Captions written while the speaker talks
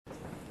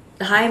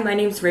Hi, my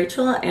name's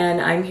Rachel,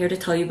 and I'm here to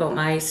tell you about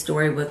my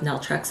story with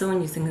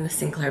Naltrexone using the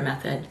Sinclair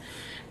Method.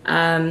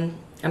 I'm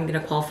going to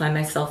qualify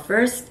myself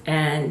first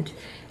and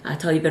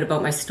tell you a bit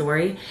about my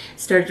story.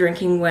 Started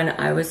drinking when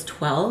I was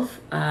 12.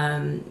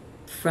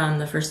 From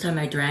the first time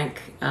I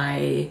drank,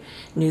 I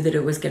knew that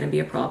it was going to be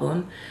a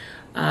problem.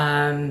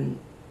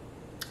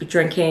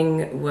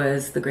 Drinking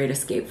was the great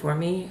escape for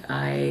me.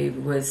 I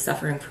was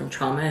suffering from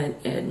trauma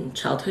and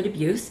childhood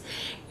abuse,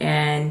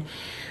 and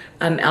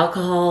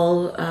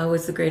alcohol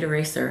was the great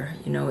eraser.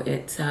 You know,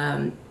 it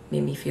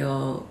made me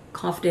feel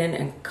confident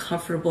and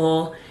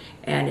comfortable,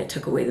 and it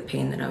took away the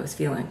pain that I was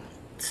feeling.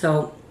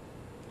 So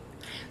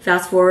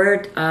fast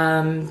forward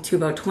to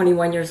about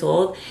 21 years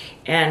old,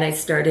 and I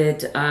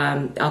started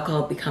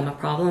alcohol become a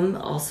problem.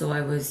 Also,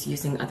 I was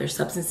using other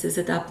substances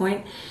at that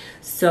point.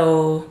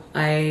 So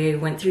I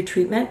went through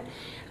treatment.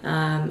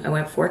 I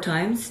went 4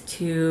 times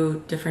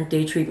to different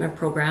day treatment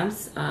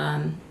programs.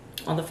 On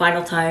the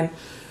final time,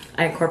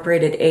 I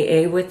incorporated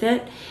AA with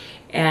it,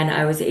 and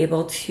I was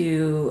able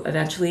to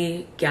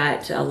eventually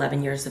get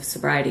 11 years of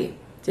sobriety.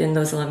 In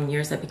those 11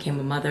 years, I became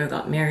a mother,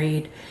 got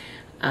married,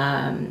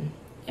 and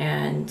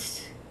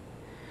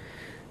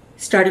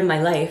started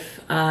my life.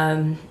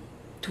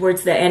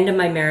 Towards the end of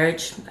my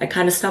marriage, I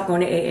kind of stopped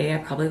going to AA. I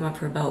probably went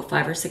for about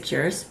 5 or 6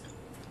 years,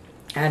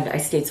 and I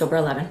stayed sober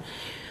 11.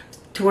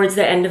 Towards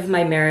the end of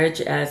my marriage,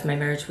 as my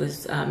marriage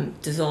was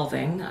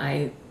dissolving,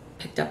 I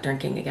picked up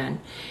drinking again.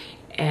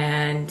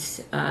 And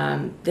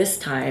this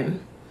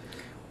time,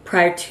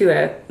 prior to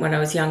it, when I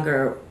was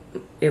younger,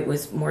 it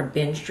was more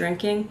binge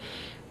drinking.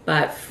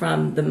 But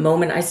from the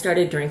moment I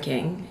started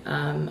drinking,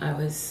 I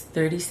was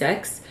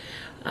 36,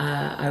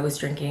 I was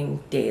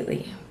drinking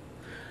daily.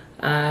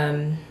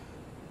 I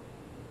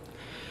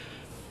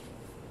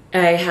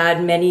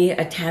had many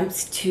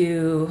attempts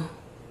to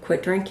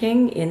quit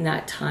drinking in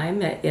that time.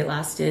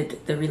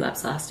 The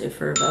relapse lasted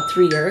for about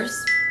 3 years.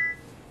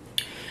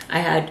 I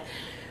had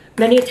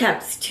many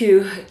attempts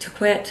to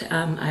quit.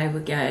 I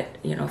would get,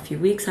 a few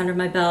weeks under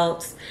my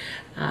belt,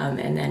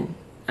 and then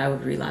I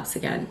would relapse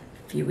again,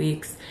 a few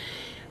weeks.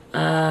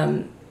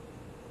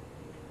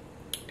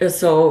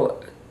 So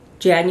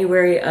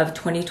January of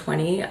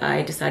 2020,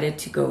 I decided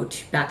to go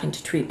back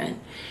into treatment.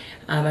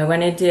 I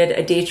went and did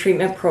a day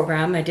treatment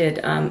program. I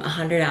did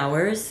 100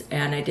 hours,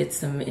 and I did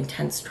some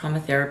intense trauma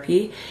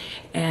therapy,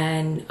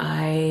 and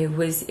I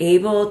was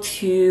able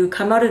to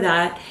come out of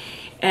that,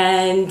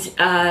 and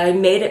I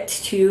made it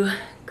to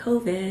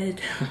COVID.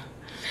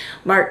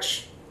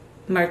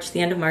 The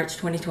end of March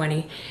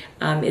 2020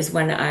 is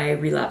when I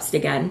relapsed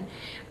again.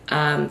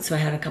 So I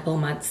had a couple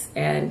of months,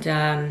 and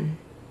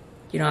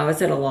I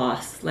was at a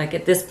loss. Like,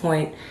 at this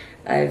point,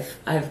 I've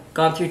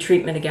gone through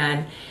treatment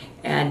again,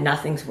 and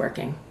nothing's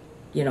working.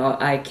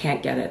 I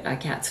can't get it. I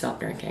can't stop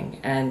drinking,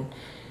 and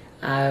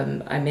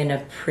I'm in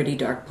a pretty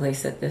dark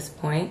place at this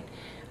point.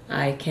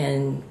 I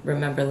can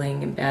remember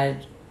laying in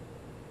bed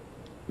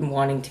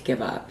wanting to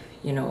give up,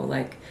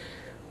 like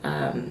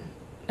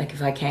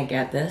if I can't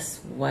get this,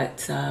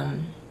 what,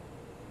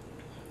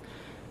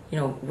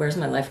 where's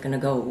my life gonna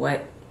go?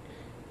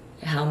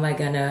 How am I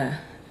gonna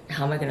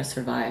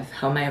survive?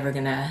 How am I ever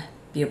gonna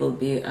be able to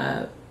be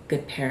a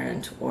good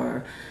parent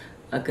or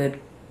a good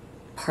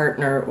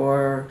partner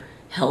or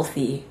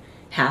healthy,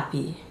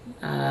 happy?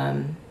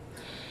 And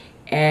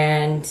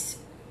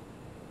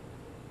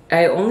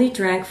I only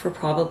drank for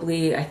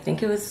probably, I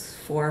think it was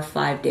 4 or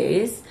 5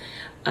 days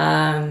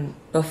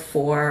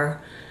before.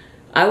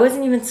 I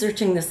wasn't even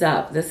searching this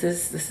up.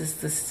 This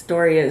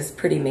story is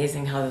pretty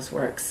amazing how this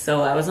works.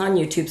 So I was on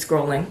YouTube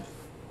scrolling,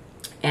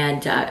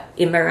 and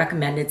in my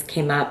recommendeds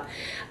came up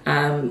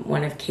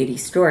one of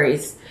Katie's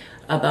stories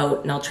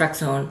about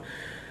naltrexone.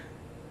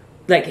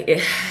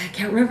 I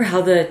can't remember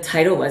how the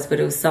title was, but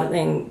it was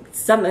something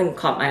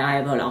caught my eye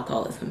about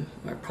alcoholism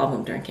or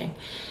problem drinking.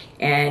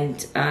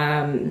 And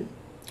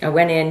I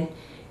went in,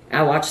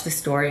 I watched the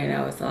story, and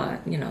I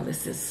thought,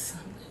 this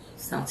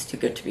sounds too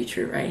good to be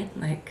true, right?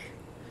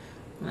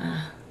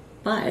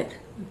 But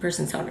the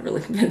person sounded really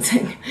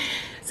convincing.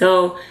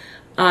 So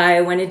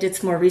I went and did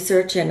some more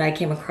research, and I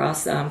came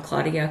across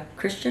Claudia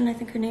Christian, I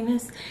think her name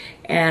is,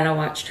 and I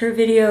watched her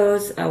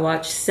videos. I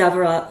watched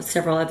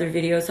several other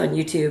videos on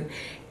YouTube,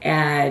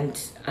 and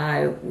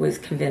I was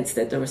convinced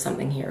that there was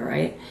something here,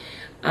 right?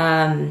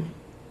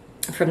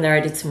 From there, I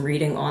did some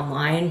reading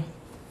online,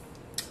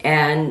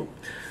 and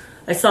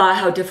I saw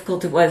how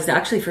difficult it was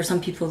actually for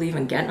some people to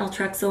even get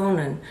naltrexone,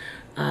 and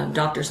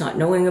doctors not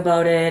knowing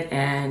about it,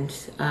 and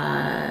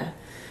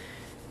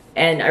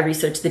I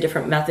researched the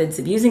different methods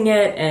of using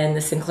it, and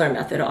the Sinclair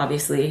Method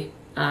obviously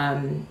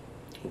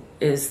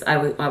is, I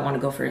want to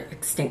go for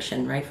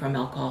extinction, right, from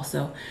alcohol.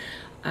 So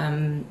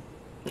I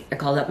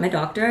called up my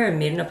doctor and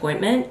made an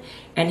appointment,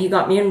 and he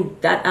got me in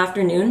that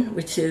afternoon,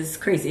 which is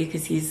crazy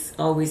because he's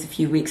always a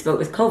few weeks, but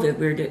with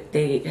COVID,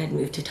 they had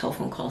moved to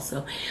telephone calls.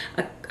 So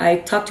I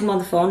talked to him on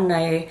the phone,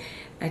 and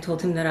I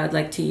told him that I'd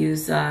like to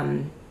use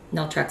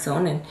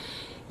naltrexone, and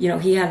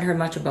he hadn't heard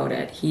much about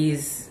it. He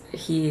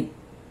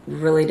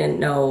really didn't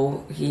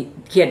know. He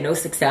had no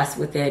success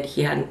with it.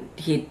 He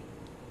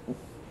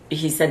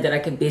he said that I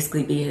could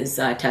basically be his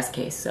test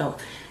case. So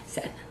I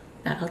said,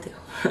 that'll do.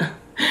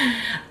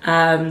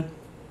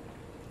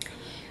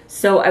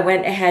 So I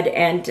went ahead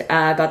and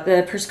got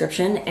the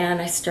prescription, and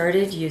I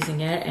started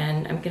using it,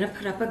 and I'm going to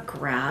put up a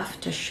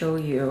graph to show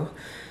you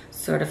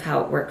sort of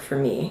how it worked for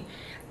me.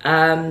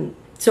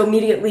 So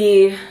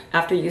immediately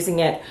after using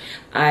it,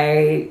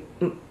 I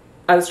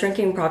was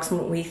drinking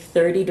approximately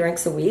 30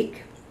 drinks a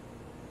week.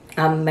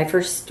 My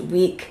first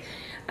week,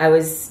 I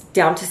was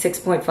down to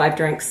 6.5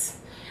 drinks.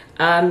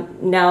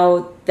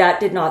 Now,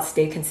 that did not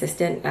stay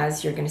consistent,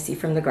 as you're going to see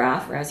from the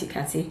graph, or as you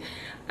can see.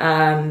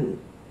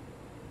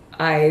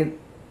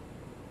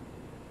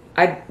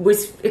 I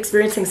was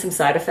experiencing some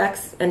side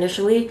effects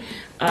initially.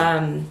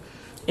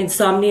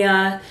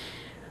 Insomnia,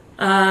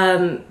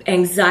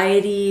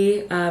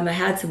 anxiety. I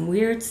had some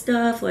weird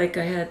stuff, like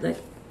I had like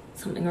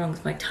something wrong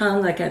with my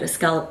tongue, like I had a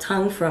scalloped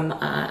tongue from,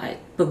 I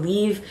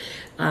believe,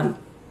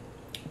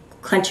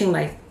 clenching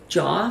my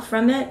jaw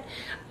from it.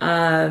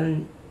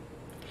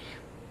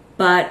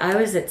 But I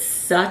was at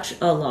such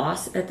a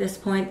loss at this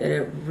point that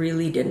it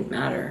really didn't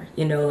matter.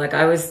 You know, like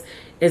I was,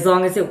 as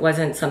long as it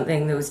wasn't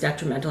something that was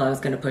detrimental, I was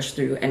going to push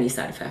through any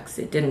side effects.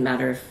 It didn't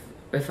matter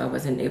if I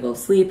wasn't able to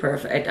sleep, or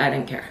if I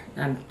didn't care.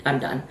 I'm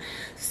done.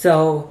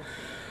 So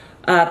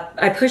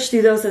I pushed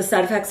through those. Those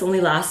side effects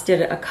only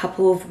lasted a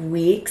couple of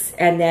weeks.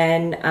 And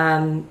then,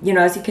 you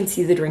know, as you can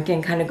see, the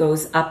drinking kind of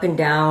goes up and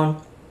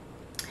down.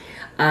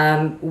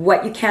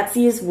 What you can't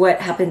see is what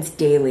happens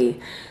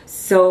daily.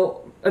 So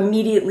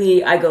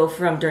immediately I go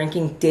from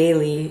drinking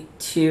daily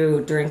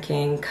to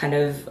drinking kind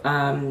of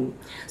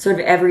sort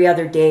of every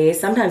other day,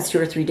 sometimes 2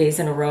 or 3 days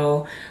in a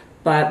row,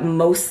 but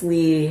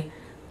mostly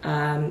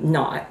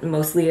not.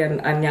 Mostly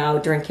I'm now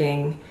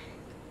drinking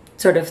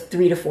sort of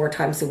 3 to 4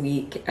 times a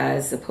week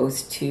as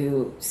opposed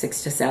to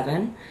 6 to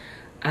 7.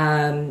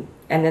 And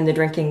then the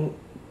drinking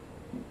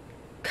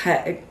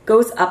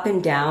goes up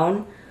and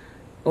down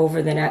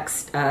over the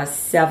next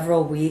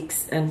several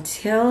weeks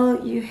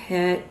until you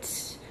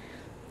hit,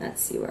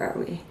 let's see, where are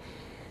we?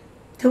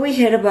 Till we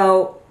hit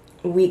about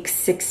week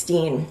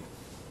 16.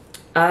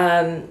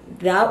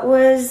 That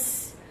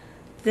was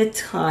the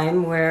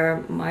time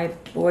where my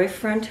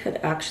boyfriend had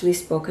actually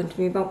spoken to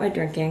me about my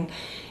drinking,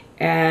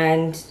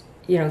 and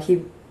you know,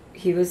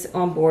 he was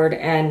on board,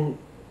 and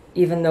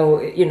even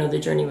though, you know, the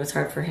journey was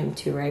hard for him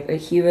too, right? But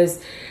he was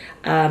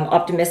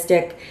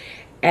optimistic,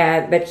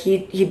 but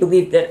he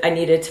believed that I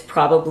needed to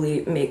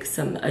probably make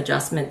some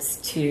adjustments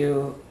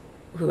to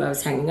who I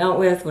was hanging out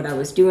with, what I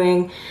was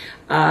doing.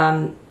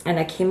 And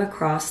I came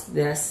across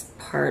this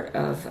part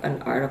of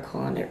an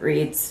article, and it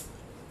reads,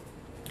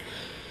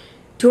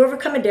 "To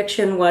overcome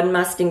addiction, one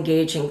must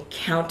engage in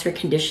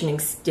counter-conditioning,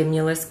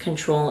 stimulus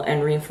control,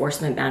 and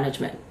reinforcement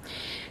management.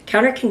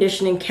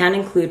 Counter-conditioning can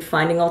include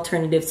finding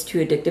alternatives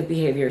to addictive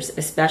behaviors,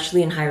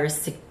 especially in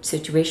high-risk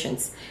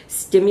situations.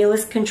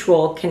 Stimulus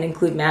control can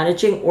include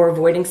managing or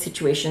avoiding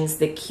situations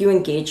that cue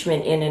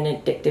engagement in an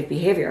addictive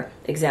behavior.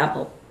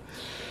 Example,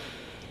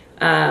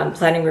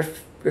 planning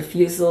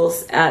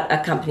refusals at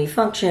a company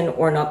function,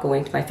 or not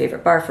going to my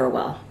favorite bar for a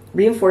while.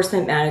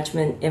 Reinforcement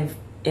management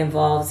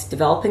involves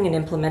developing and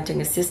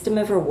implementing a system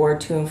of reward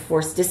to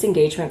enforce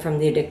disengagement from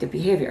the addictive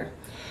behavior.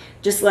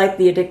 Just like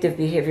the addictive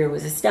behavior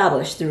was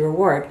established through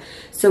reward,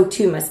 so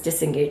too must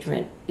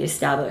disengagement be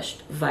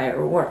established via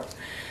reward."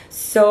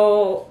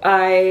 So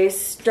I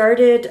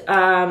started,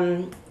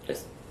 I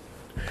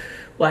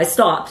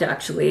stopped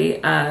actually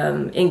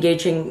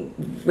engaging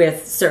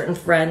with certain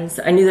friends.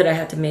 I knew that I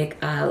had to make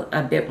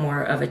a bit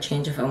more of a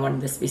change if I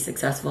wanted this to be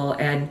successful.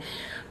 And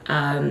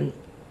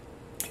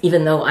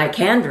even though I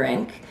can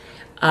drink,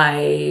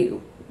 I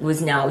was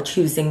now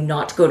choosing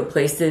not to go to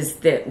places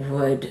that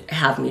would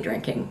have me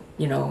drinking,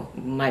 you know,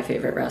 my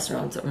favorite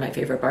restaurants or my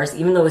favorite bars.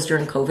 Even though it was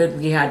during COVID,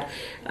 we had,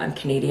 I'm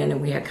Canadian,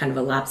 and we had kind of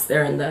a lapse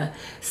there in the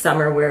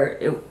summer where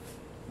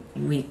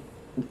we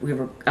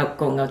were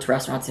going out to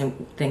restaurants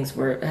and things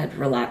had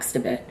relaxed a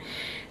bit.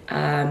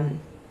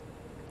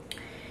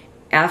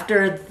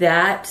 After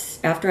that,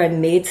 after I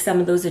made some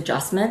of those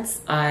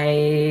adjustments,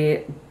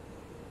 I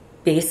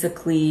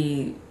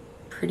basically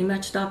pretty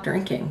much stopped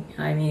drinking.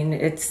 I mean,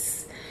 it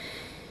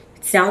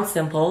sounds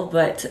simple,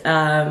 but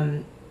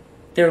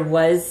there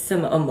was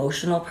some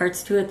emotional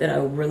parts to it that I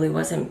really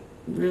wasn't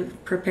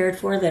prepared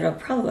for, that I'd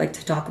probably like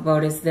to talk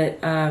about. Is that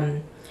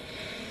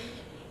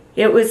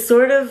it was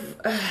sort of,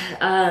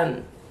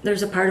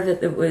 there's a part of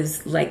it that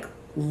was like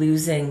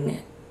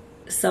losing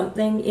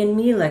something in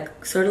me,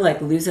 like sort of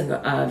like losing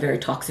a very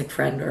toxic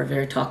friend or a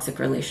very toxic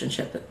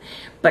relationship,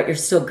 but you're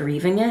still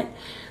grieving it.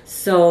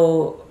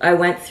 So I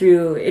went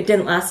through, it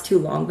didn't last too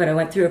long, but I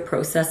went through a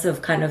process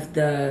of kind of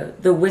the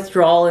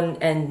withdrawal,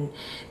 and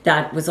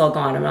that was all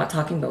gone. I'm not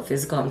talking about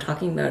physical, I'm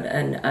talking about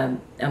an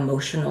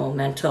emotional,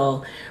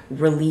 mental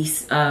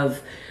release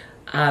of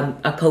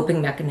a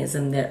coping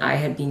mechanism that I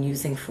had been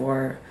using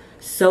for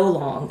so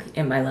long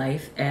in my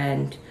life,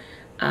 and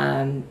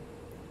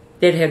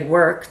that had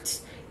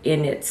worked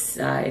in its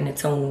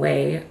own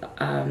way,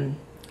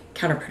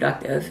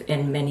 counterproductive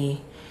in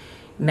many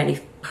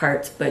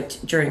parts, but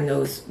during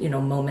those, you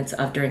know, moments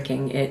of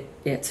drinking,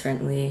 it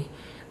certainly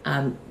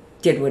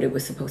did what it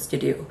was supposed to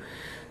do.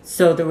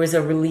 So there was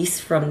a release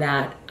from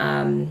that,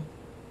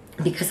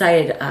 because I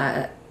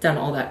had done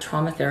all that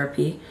trauma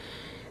therapy.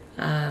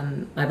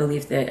 I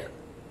believe that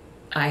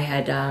I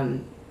had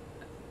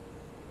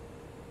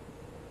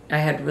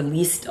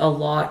released a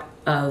lot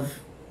of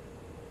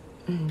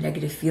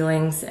negative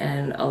feelings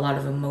and a lot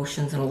of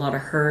emotions and a lot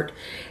of hurt,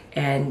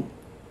 and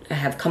I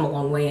have come a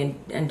long way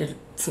and did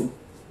some,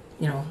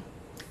 you know,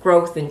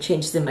 growth and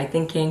changes in my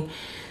thinking.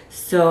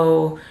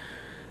 So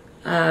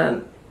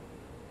I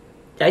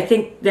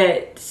think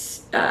that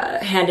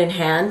hand in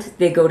hand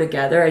they go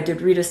together. I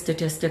did read a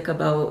statistic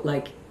about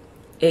like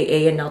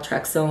AA and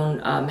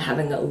Naltrexone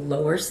having a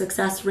lower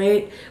success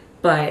rate,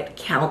 but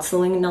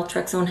counseling and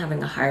Naltrexone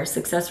having a higher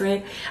success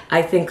rate.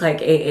 I think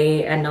like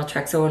AA and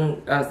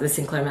Naltrexone, the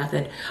Sinclair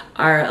Method,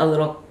 are a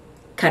little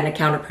kind of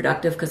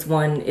counterproductive, because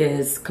one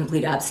is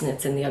complete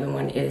abstinence and the other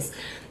one is,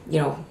 you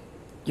know,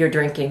 you're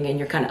drinking and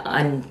you're kind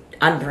of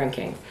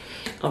undrinking.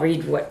 I'll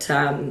read what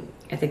I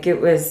think it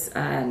was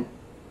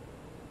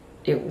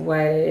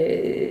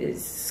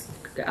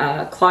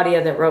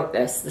Claudia that wrote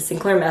this. The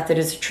Sinclair Method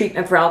is a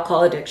treatment for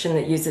alcohol addiction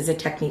that uses a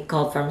technique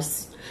called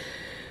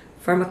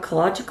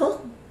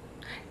pharmacological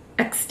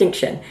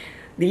extinction,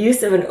 the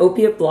use of an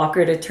opiate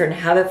blocker to turn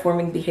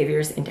habit-forming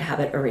behaviors into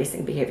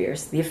habit-erasing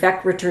behaviors. The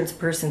effect returns a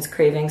person's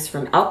cravings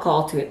from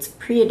alcohol to its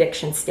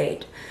pre-addiction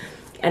state,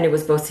 and it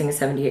was boasting a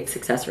 78%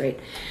 success rate.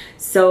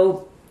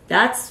 So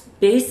that's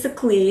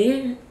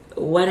basically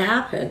what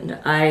happened.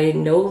 I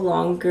no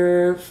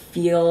longer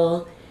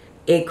feel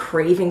a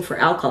craving for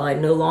alcohol. I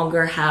no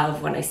longer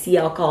have, when I see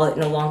alcohol, it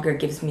no longer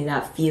gives me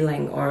that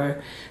feeling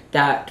or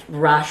that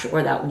rush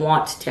or that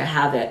want to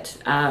have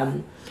it.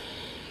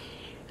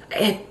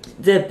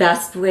 The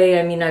best way,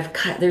 I mean,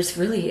 it's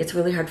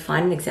really hard to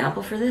find an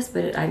example for this,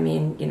 but I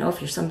mean, you know, if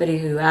you're somebody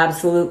who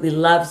absolutely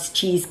loves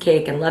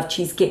cheesecake and loved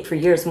cheesecake for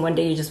years, and one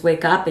day you just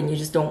wake up and you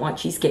just don't want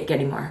cheesecake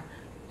anymore,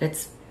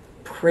 it's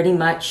pretty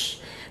much,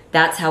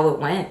 that's how it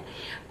went.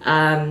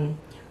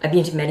 I've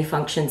been to many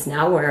functions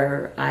now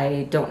where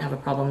I don't have a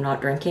problem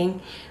not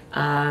drinking.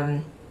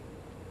 I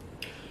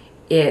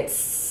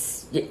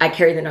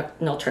carry the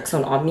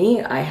Naltrexone on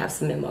me. I have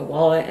some in my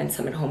wallet and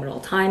some at home at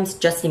all times,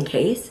 just in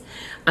case.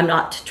 I'm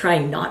not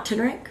trying not to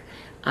drink.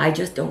 I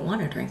just don't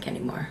want to drink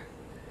anymore.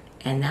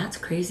 And that's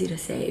crazy to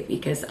say,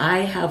 because I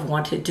have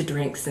wanted to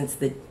drink since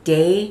the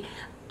day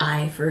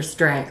I first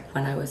drank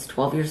when I was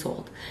 12 years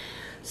old.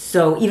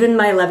 So even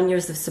my 11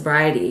 years of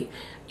sobriety,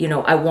 you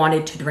know, I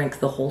wanted to drink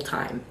the whole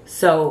time.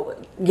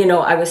 So, you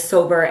know, I was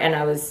sober and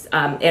I was,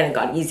 and it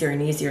got easier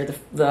and easier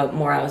the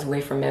more I was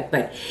away from it.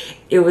 But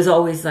it was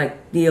always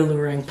like the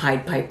alluring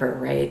Pied Piper,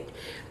 right?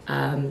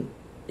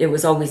 It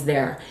was always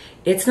there.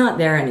 It's not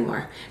there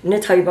anymore. I'm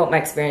going to tell you about my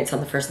experience on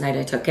the first night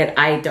I took it.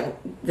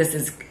 This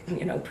is,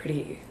 you know,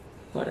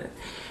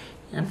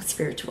 I'm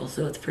spiritual,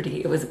 so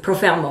it was a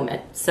profound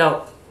moment.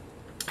 So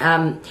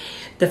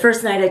the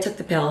first night I took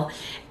the pill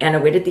and I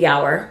waited the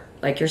hour,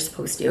 like you're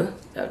supposed to.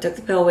 So I took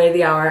the pill, waited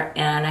the hour,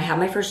 and I had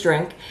my first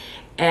drink,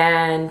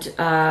 and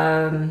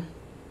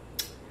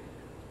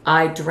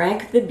I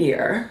drank the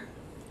beer,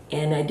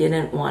 and I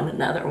didn't want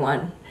another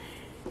one.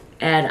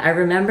 And I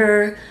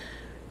remember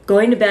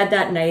going to bed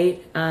that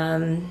night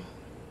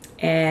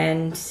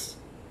and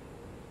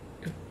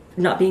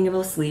not being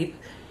able to sleep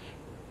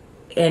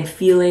and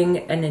feeling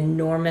an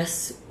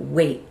enormous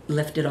weight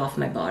lifted off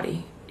my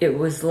body. It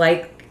was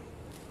like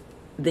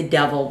the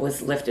devil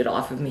was lifted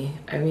off of me.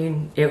 I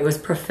mean, it was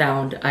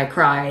profound. I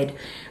cried.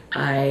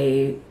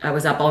 I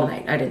was up all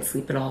night. I didn't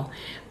sleep at all.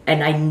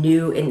 And I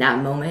knew in that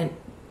moment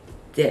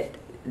that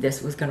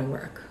this was going to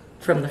work.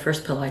 From the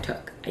first pill I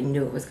took, I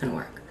knew it was going to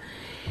work.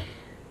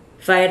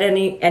 If I had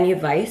any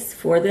advice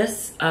for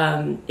this,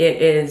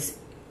 it is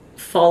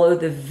follow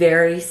the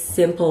very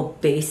simple,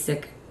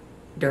 basic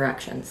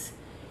directions.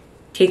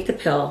 Take the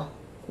pill,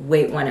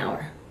 wait 1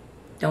 hour.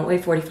 Don't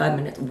wait 45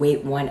 minutes,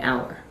 wait 1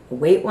 hour.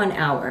 Wait 1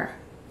 hour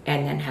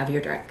and then have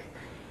your drink.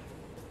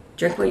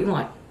 Drink what you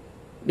want,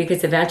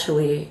 because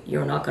eventually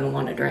you're not going to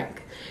want to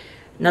drink.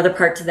 Another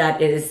part to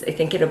that is, I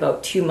think in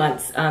about 2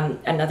 months,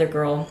 another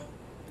girl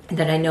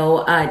that I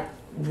know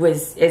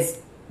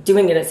is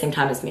doing it at the same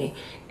time as me,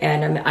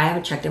 and I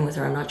haven't checked in with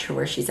her. I'm not sure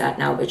where she's at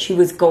now, but she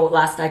was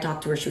last I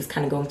talked to her, she was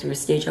kind of going through a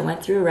stage I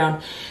went through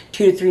around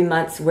 2 to 3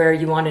 months, where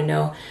you want to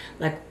know,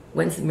 like,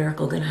 when's the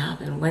miracle gonna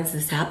happen? When's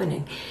this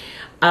happening?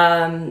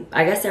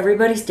 I guess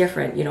everybody's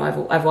different. You know,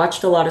 I've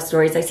watched a lot of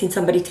stories. I've seen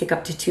somebody take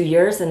up to 2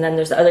 years, and then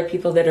there's other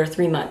people that are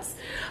 3 months.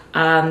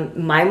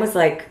 Mine was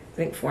like, I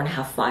think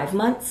 4.5, 5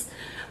 months.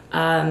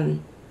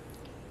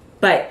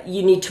 But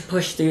you need to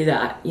push through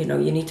that. You know,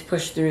 you need to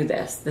push through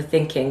this, the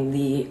thinking,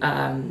 the,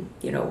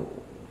 you know,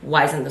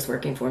 why isn't this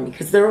working for me?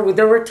 Because there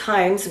were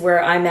times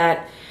where I'm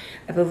at,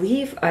 I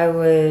believe I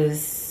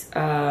was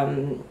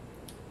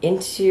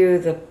into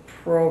the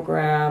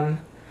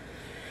program,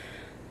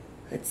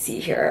 let's see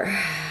here,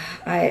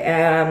 I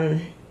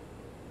am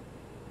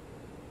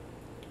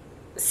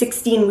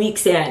 16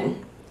 weeks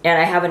in, and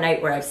I have a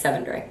night where I have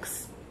 7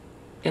 drinks.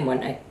 in one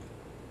night.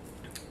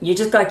 You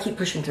just got to keep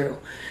pushing through.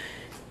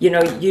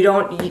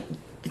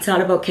 It's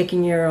not about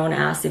kicking your own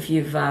ass if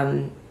you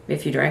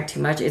drank too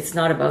much. It's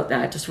not about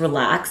that. Just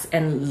relax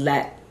and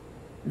let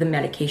the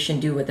medication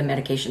do what the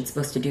medication's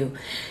supposed to do.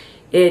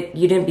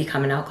 You didn't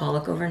become an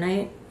alcoholic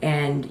overnight,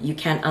 and you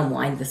can't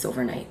unwind this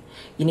overnight.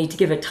 You need to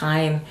give it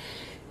time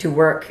to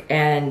work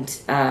and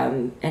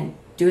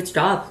do its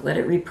job. Let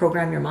it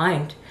reprogram your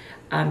mind,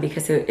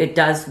 because it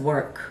does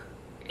work.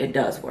 It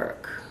does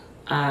work.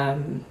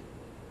 I'm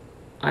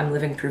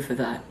living proof of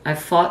that.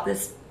 I've fought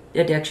this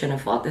addiction.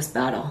 I've fought this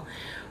battle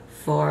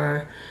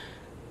for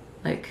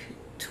like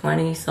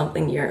 20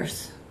 something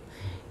years,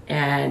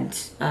 and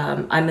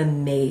I'm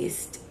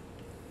amazed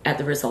at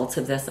the results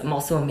of this. I'm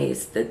also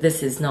amazed that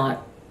this is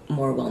not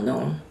more well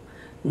known.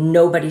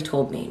 Nobody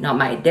told me, not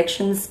my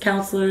addictions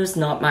counselors,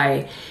 not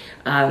my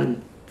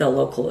the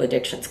local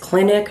addictions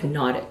clinic,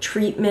 not a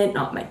treatment,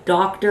 not my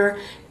doctor,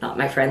 not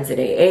my friends at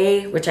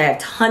AA, which I have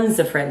tons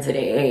of friends at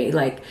AA.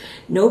 Like,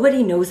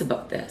 nobody knows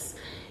about this.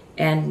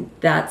 And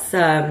that's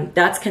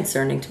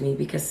concerning to me,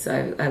 because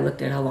I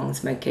looked at how long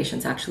this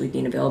medication's actually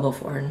been available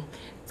for, and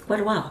it's quite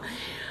a while.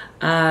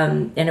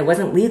 And it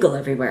wasn't legal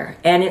everywhere,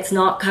 and it's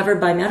not covered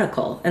by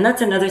medical. And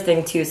that's another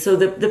thing too. So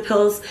the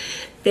pills,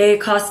 they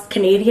cost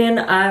Canadian.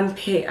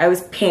 I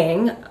was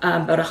paying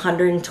about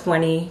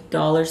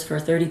 $120 for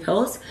 30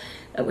 pills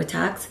with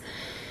tax.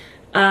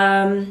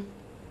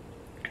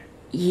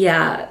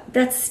 Yeah,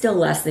 that's still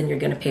less than you're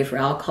going to pay for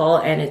alcohol,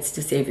 and it's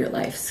to save your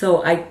life.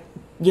 So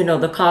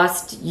the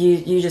cost,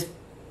 you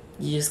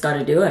just got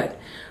to do it.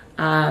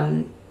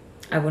 I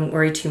wouldn't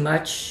worry too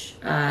much.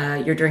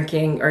 You're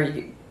drinking,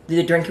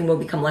 the drinking will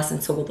become less,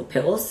 and so will the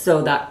pills.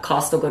 So that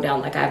cost will go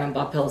down. Like, I haven't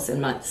bought pills in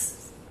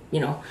months,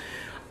 and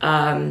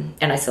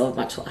I still have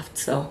much left.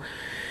 So,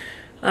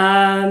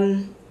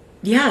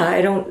 yeah,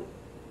 I don't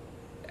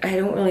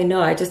really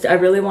know. I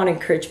really want to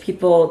encourage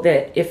people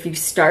that if you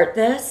start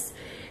this,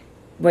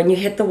 when you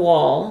hit the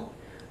wall,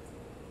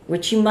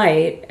 which you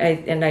might,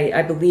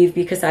 I believe,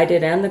 because I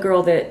did, and the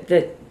girl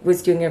that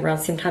was doing it around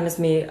the same time as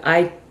me,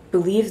 I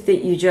believe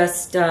that you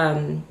just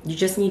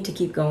need to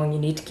keep going. You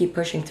need to keep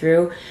pushing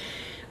through.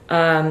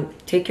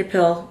 Take your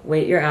pill,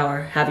 wait your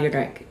hour, have your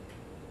drink.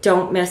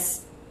 Don't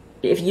miss.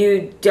 If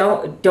you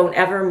don't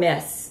ever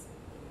miss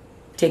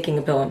taking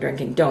a pill and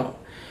drinking. Don't.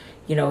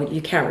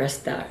 You can't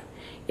risk that.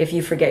 If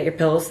you forget your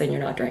pills, then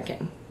you're not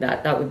drinking.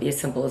 That would be as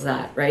simple as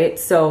that, right?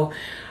 So,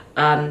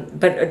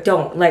 but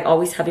don't,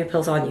 always have your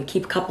pills on you.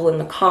 Keep a couple in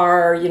the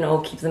car,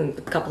 keep a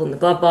couple in the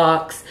glove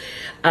box.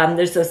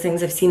 There's those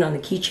things I've seen on the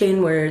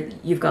keychain where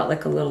you've got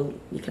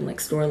you can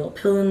store a little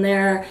pill in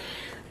there.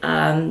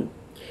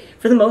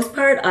 For the most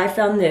part, I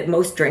found that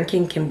most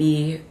drinking can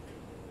be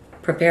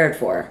prepared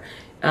for.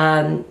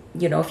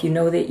 If you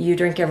know that you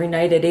drink every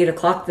night at 8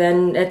 o'clock,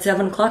 then at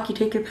 7 o'clock you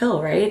take your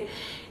pill, right?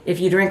 If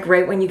you drink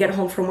right when you get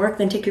home from work,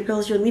 then take your pill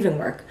as you're leaving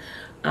work.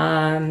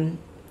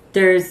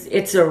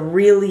 It's a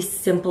really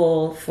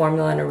simple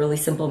formula and a really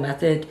simple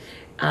method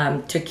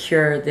to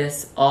cure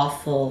this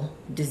awful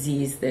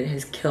disease that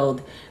has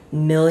killed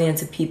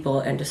millions of people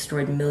and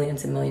destroyed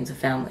millions and millions of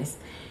families.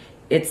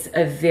 It's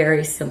a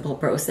very simple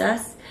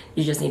process.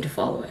 You just need to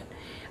follow it.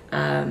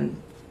 I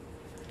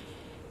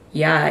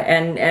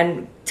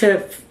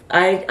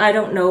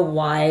don't know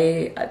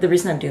why. The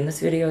reason I'm doing this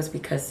video is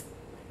because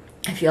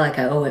I feel like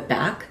I owe it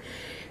back.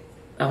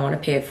 I want to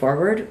pay it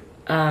forward.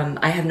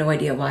 I have no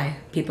idea why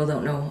people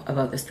don't know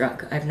about this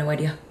drug. I have no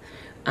idea.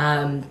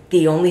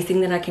 The only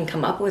thing that I can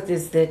come up with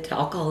is that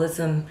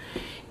alcoholism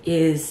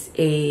is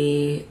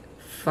a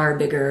far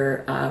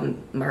bigger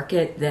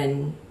market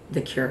than the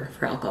cure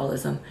for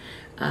alcoholism.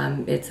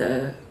 It's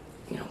a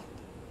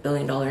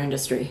billion-dollar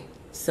industry.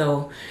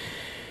 So,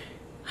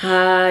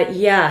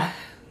 yeah,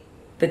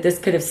 but this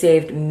could have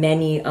saved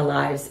many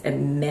lives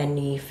and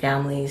many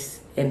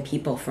families and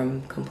people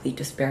from complete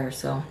despair.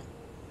 So,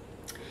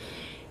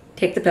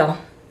 take the pill,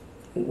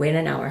 wait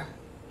an hour,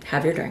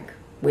 have your drink,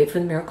 wait for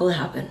the miracle to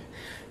happen.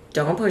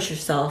 Don't push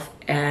yourself,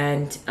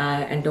 and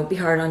don't be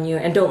hard on you,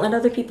 and don't let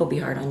other people be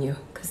hard on you,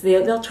 because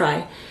they'll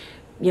try.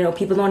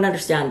 People don't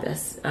understand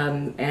this,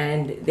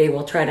 and they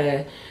will try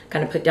to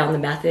kind of put down the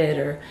method,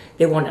 or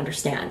they won't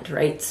understand,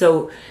 right?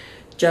 So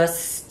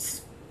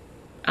just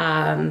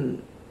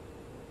don't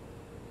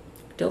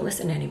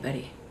listen to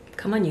anybody.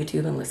 Come on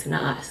YouTube and listen to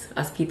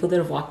us people that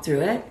have walked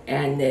through it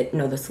and that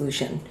know the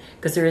solution,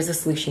 because there is a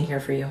solution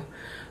here for you.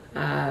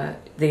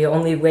 The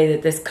only way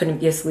that this couldn't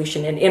be a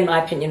solution, and in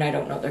my opinion, I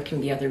don't know, there can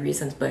be other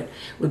reasons, but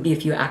would be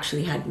if you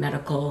actually had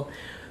medical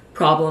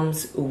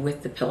problems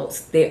with the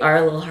pills. They are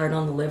a little hard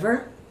on the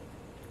liver,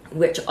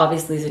 which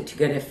obviously isn't too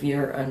good if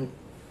you're a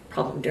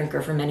problem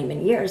drinker for many,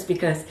 many years,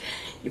 because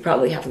you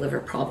probably have liver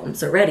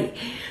problems already.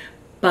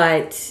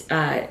 But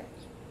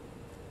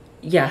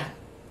yeah,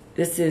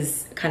 this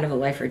is kind of a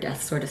life or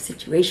death sort of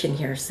situation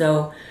here.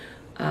 So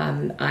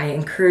I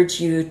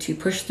encourage you to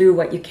push through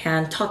what you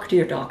can. Talk to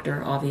your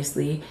doctor,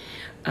 obviously.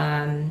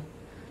 Yeah,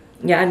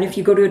 and if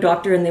you go to a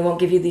doctor and they won't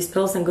give you these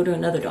pills, then go to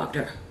another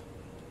doctor.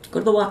 Go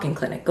to the walk-in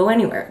clinic. Go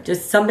anywhere.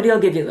 Just somebody will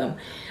give you them.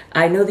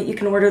 I know that you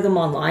can order them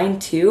online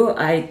too.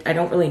 I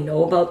don't really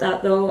know about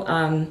that though.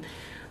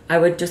 I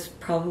would just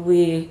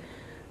probably,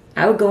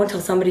 I would go until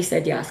somebody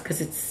said yes,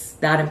 because it's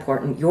that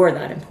important. You're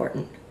that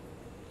important.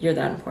 You're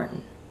that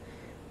important.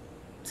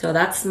 So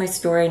that's my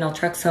story.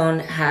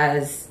 Naltrexone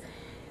has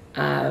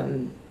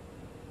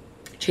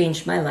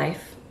changed my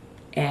life,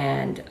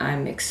 and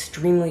I'm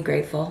extremely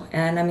grateful.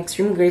 And I'm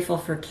extremely grateful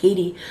for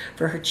Katie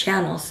for her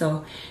channel.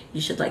 So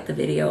you should like the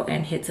video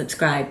and hit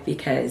subscribe,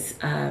 because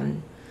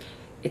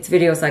it's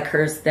videos like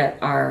hers that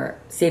are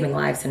saving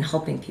lives and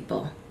helping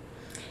people.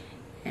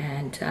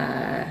 And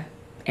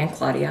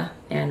Claudia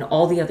and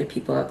all the other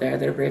people out there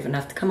that are brave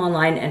enough to come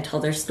online and tell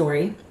their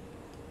story.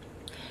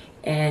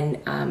 And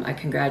I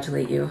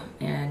congratulate you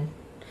and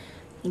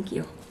thank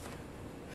you.